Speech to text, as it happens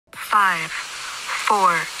5,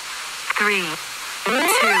 4, 3, 2,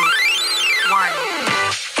 1.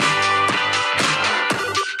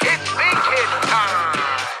 It's BKids Time!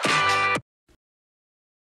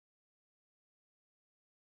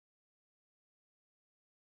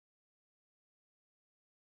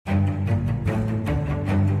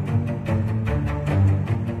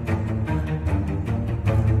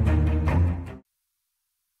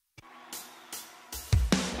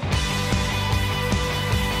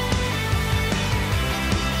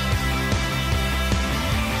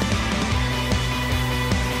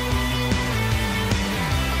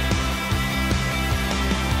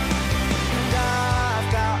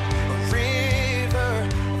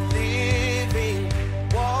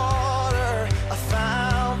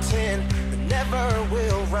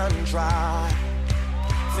 Dry.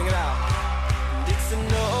 Sing it out. It's an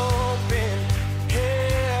open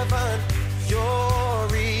heaven you're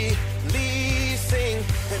releasing,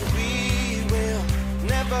 and we will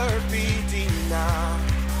never be denied.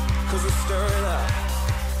 Cause we're stirring up.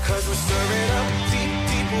 Cause we're stirring up deep,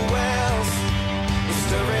 deep wells. We're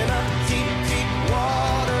stirring up deep, deep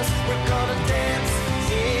waters. We're gonna dance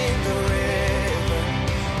in the river.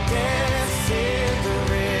 Dance in the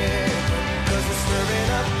river. Cause we're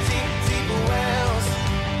stirring up wells,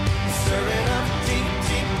 stirring up deep,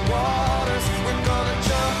 deep waters. We're gonna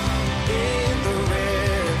jump in the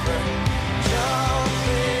river, jump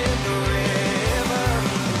in the river.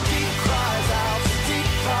 Deep cries out, deep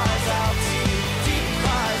cries out, deep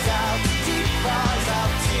cries out, deep cries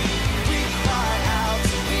out,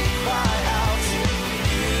 we cry out to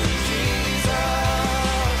you, Jesus.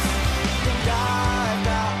 And I've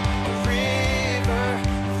got a river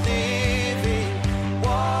of living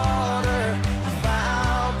water,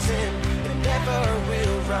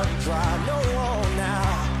 will run dry. No, now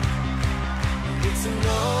it's an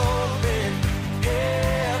open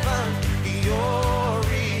heaven you're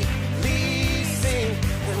releasing,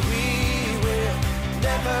 and we will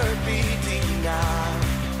never be denied.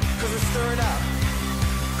 Cause we're stirring up.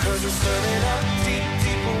 Cause we're stirring up deep,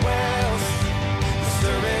 deep wells. We're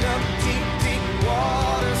stirring up deep, deep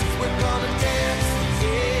waters. We're gonna dance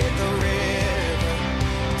in the river.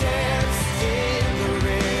 Dance in the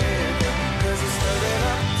river. Cause we're stirring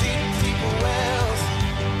up deep, deep wells.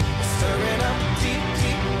 We're stirring up deep,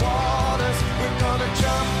 deep waters. We're gonna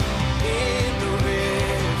jump in the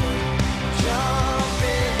river. Jump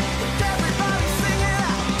in. And everybody sing it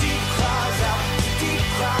out. Deep cries out, deep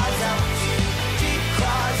cries out, deep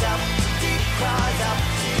cries out, deep cries out.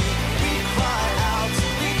 We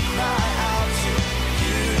cry out to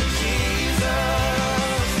you, Jesus.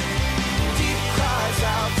 Deep cries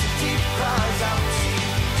out, deep cries out,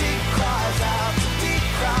 deep cries out, deep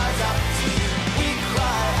cries out.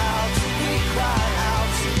 We cry out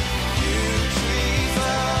to you,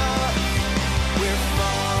 Jesus. We're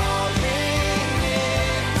falling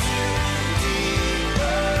into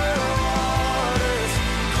deeper waters,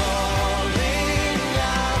 calling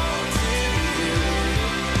out to you.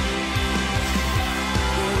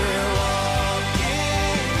 We're walking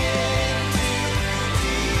into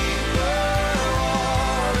deeper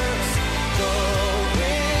waters,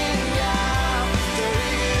 going after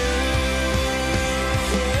you.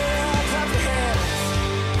 Yeah, clap your hands.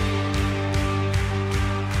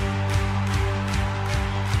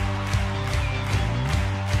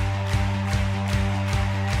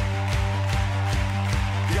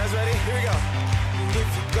 You guys ready? Here we go. And if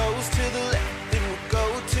he goes to the left, then we'll go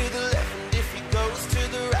to the left. And if he goes to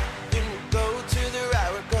the right, then we'll go to the right.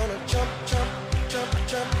 We're gonna jump, jump, jump,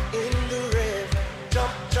 jump in the river.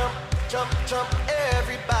 Jump, jump, jump, jump,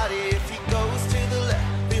 everybody. If he goes to the left,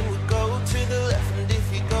 then we'll go to the left. And if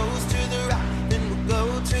he goes to the right, then we'll go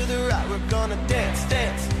to the right. We're gonna dance,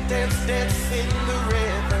 dance, dance, dance in the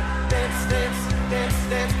river. Dance, dance, dance,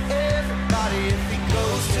 dance, everybody. If he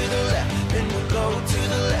goes to the left, then we'll go to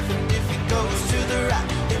the left. And if he goes to the right,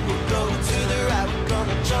 then we'll go to the right. We're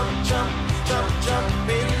gonna jump, jump, jump, jump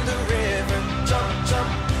in the river. Jump, jump,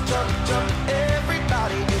 jump, jump,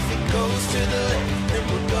 everybody. If he goes to the left, then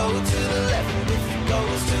we'll go to the left. And if he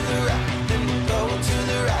goes to the right, then we'll go to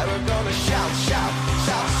the right. We're gonna shout, shout,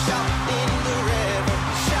 shout, shout in the river.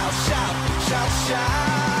 Shout, shout, shout,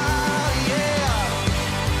 shout, yeah.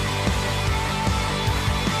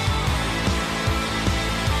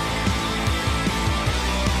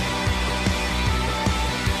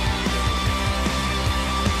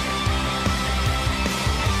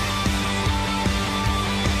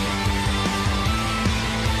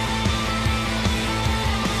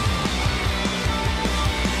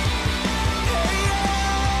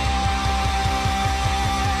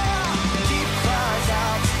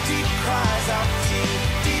 Deep cries out,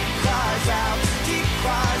 deep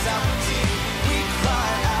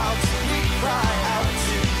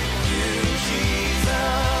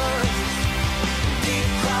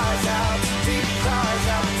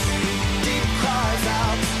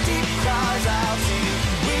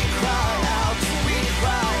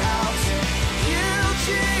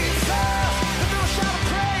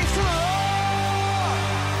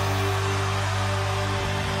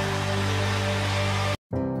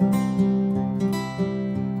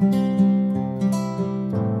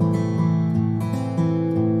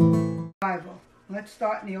let's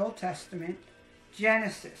start in the Old Testament.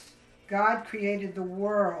 Genesis, God created the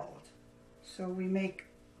world. So we make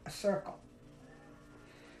a circle.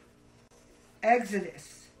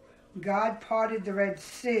 Exodus, God parted the Red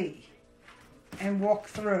Sea and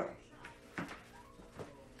walked through.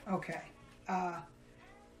 Okay.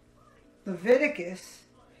 Leviticus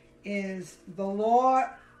is the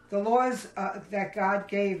laws that God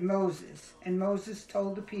gave Moses, and Moses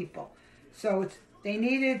told the people. So they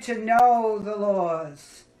needed to know the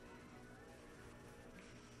laws.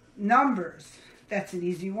 Numbers, that's an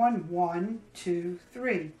easy one. 1, 2,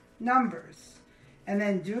 3. Numbers. And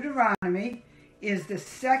then Deuteronomy is the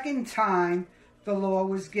second time the law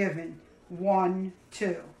was given. 1,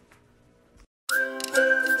 2.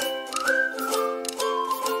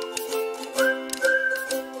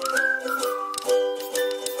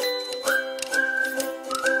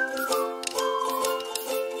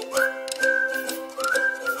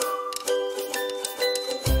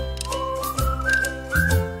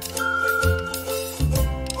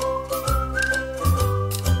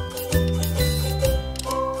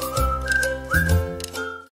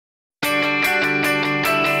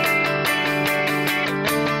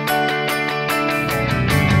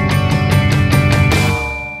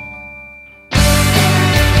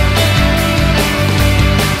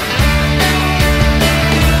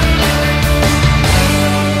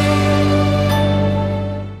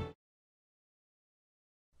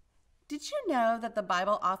 Did you know that the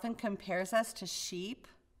Bible often compares us to sheep?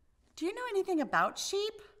 Do you know anything about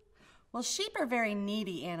sheep? Well, sheep are very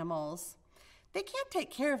needy animals. They can't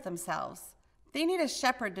take care of themselves. They need a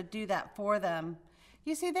shepherd to do that for them.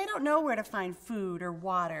 You see, they don't know where to find food or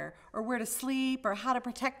water, or where to sleep, or how to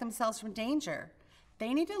protect themselves from danger.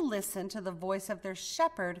 They need to listen to the voice of their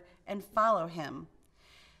shepherd and follow him.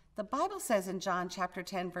 The Bible says in John chapter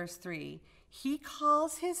 10, verse 3, he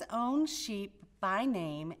calls his own sheep by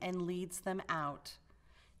name and leads them out.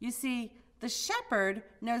 You see, the shepherd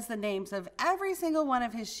knows the names of every single one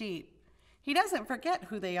of his sheep. He doesn't forget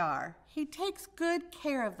who they are. He takes good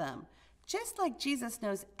care of them, just like Jesus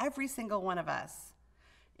knows every single one of us.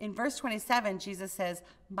 In verse 27, Jesus says,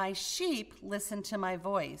 my sheep listen to my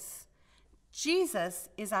voice. Jesus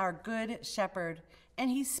is our good shepherd, and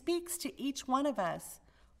he speaks to each one of us.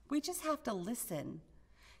 We just have to listen.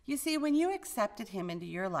 You see, when you accepted him into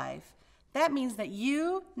your life, that means that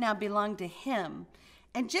you now belong to him.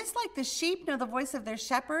 And just like the sheep know the voice of their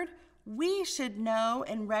shepherd, we should know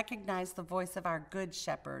and recognize the voice of our good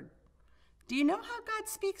shepherd. Do you know how God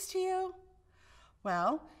speaks to you?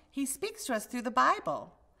 Well, he speaks to us through the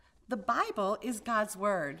Bible. The Bible is God's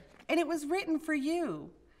word, and it was written for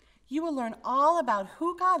you. You will learn all about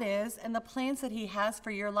who God is and the plans that he has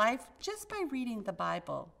for your life just by reading the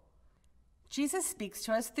Bible. Jesus speaks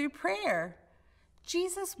to us through prayer.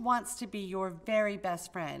 Jesus wants to be your very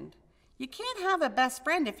best friend. You can't have a best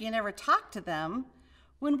friend if you never talk to them.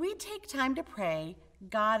 When we take time to pray,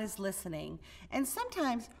 God is listening. And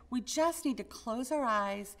sometimes we just need to close our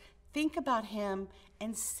eyes, think about him,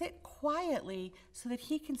 and sit quietly so that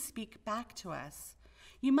he can speak back to us.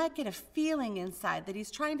 You might get a feeling inside that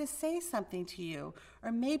he's trying to say something to you,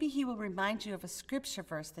 or maybe he will remind you of a scripture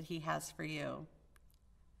verse that he has for you.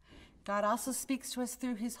 God also speaks to us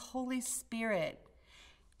through his Holy Spirit.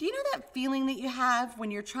 Do you know that feeling that you have when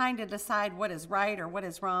you're trying to decide what is right or what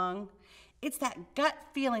is wrong? It's that gut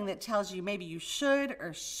feeling that tells you maybe you should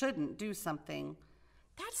or shouldn't do something.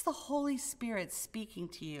 That's the Holy Spirit speaking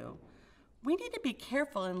to you. We need to be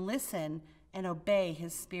careful and listen and obey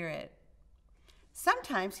his Spirit.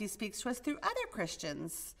 Sometimes he speaks to us through other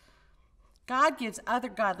Christians. God gives other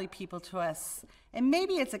godly people to us. And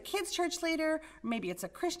maybe it's a kids' church leader, or maybe it's a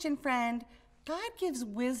Christian friend. God gives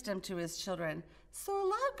wisdom to his children. So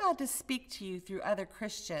allow God to speak to you through other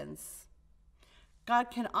Christians.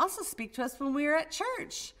 God can also speak to us when we are at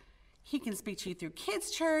church. He can speak to you through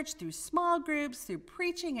kids' church, through small groups, through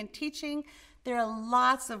preaching and teaching. There are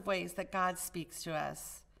lots of ways that God speaks to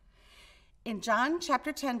us. In John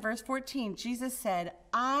chapter 10, verse 14, Jesus said,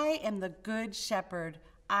 I am the good shepherd.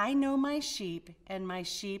 I know my sheep, and my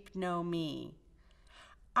sheep know me.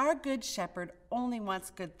 Our good shepherd only wants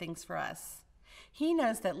good things for us. He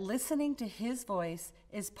knows that listening to his voice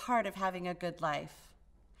is part of having a good life.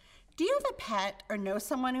 Do you have a pet or know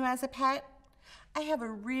someone who has a pet? I have a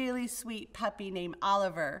really sweet puppy named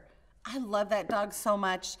Oliver. I love that dog so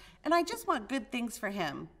much, and I just want good things for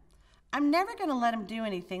him. I'm never going to let him do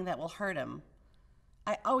anything that will hurt him.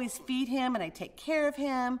 I always feed him and I take care of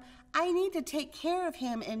him. I need to take care of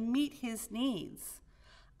him and meet his needs.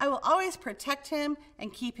 I will always protect him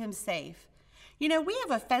and keep him safe. You know, we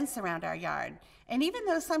have a fence around our yard, and even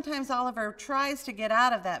though sometimes Oliver tries to get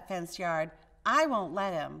out of that fenced yard, I won't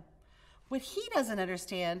let him. What he doesn't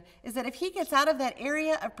understand is that if he gets out of that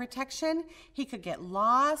area of protection, he could get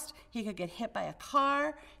lost, he could get hit by a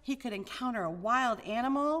car, he could encounter a wild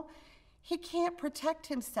animal. He can't protect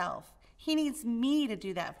himself. He needs me to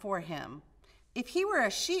do that for him. If he were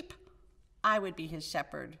a sheep, I would be his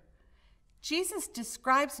shepherd. Jesus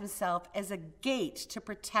describes himself as a gate to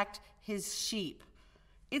protect his sheep.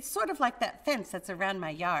 It's sort of like that fence that's around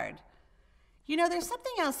my yard. You know, there's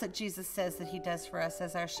something else that Jesus says that he does for us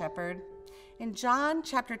as our shepherd. In John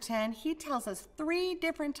chapter 10, he tells us 3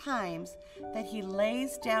 different times that he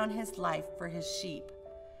lays down his life for his sheep.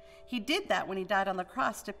 He did that when he died on the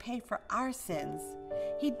cross to pay for our sins.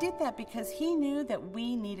 He did that because he knew that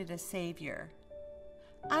we needed a Savior.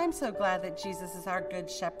 I'm so glad that Jesus is our good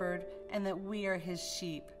shepherd and that we are his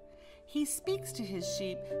sheep. He speaks to his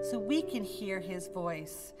sheep so we can hear his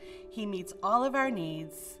voice. He meets all of our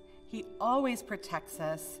needs. He always protects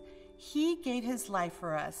us. He gave his life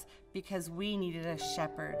for us because we needed a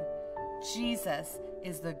shepherd. Jesus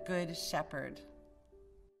is the good shepherd.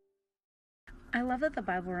 I love that the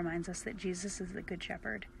Bible reminds us that Jesus is the good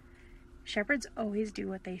shepherd. Shepherds always do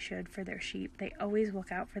what they should for their sheep. They always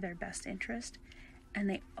look out for their best interest, and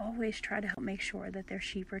they always try to help make sure that their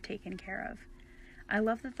sheep are taken care of. I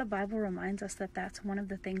love that the Bible reminds us that that's one of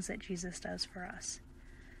the things that Jesus does for us.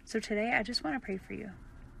 So today, I just want to pray for you.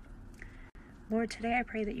 Lord, today I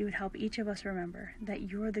pray that you would help each of us remember that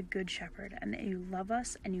you're the good shepherd and that you love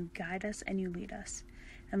us and you guide us and you lead us.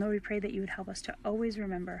 And Lord, we pray that you would help us to always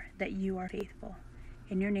remember that you are faithful.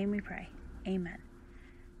 In your name we pray. Amen.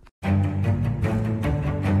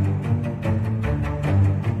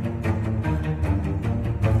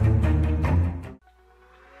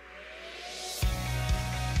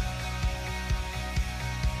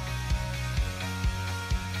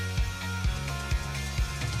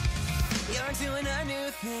 You're doing a new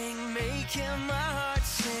thing, making my heart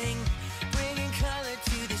sing, bringing color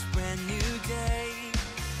to this brand new day.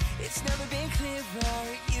 It's never been clearer,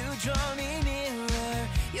 you draw me nearer.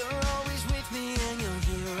 You're always with me and you're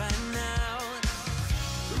here right now.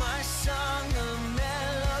 My song, a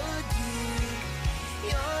melody,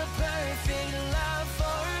 your perfect love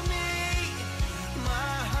for me.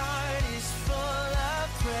 My heart is full of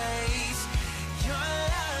praise. Your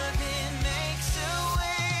loving makes a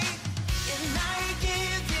way, and I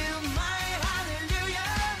give you my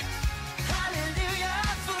hallelujah, hallelujah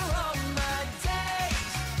for all my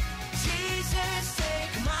days. Jesus,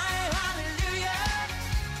 take my hallelujah,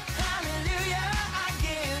 hallelujah.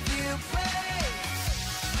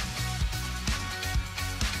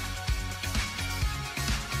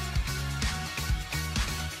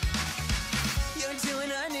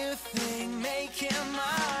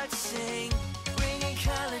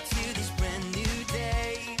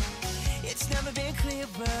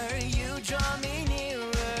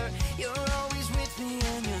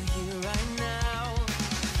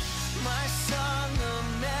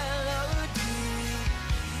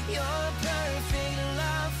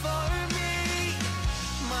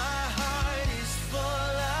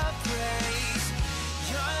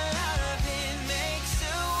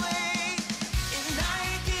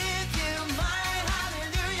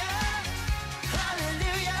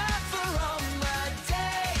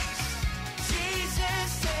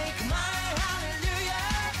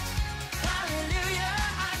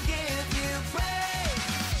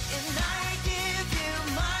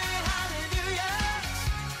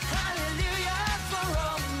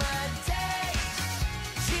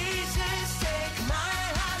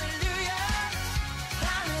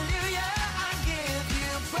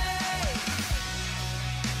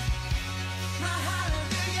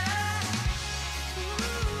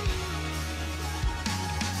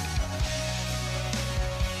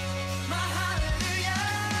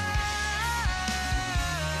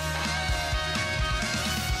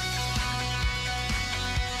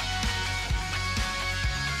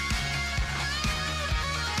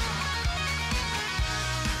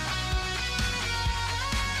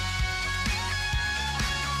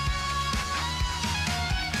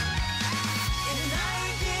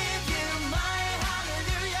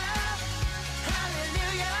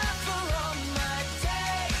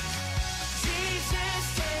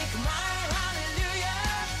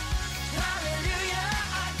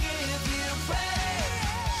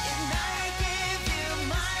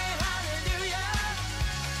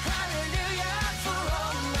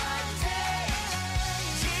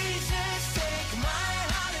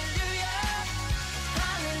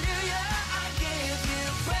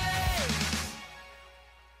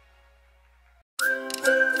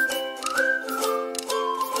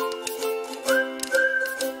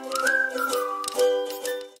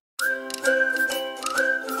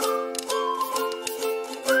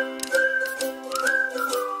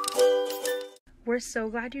 so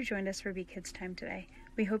glad you joined us for BKids Time today.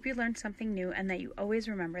 We hope you learned something new and that you always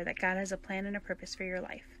remember that God has a plan and a purpose for your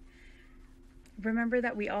life. Remember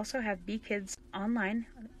that we also have BKids online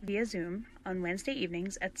via Zoom on Wednesday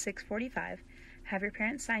evenings at 6:45. Have your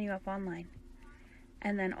parents sign you up online.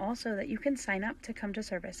 And then also that you can sign up to come to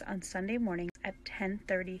service on Sunday mornings at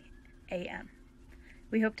 10:30 a.m.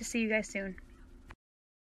 We hope to see you guys soon.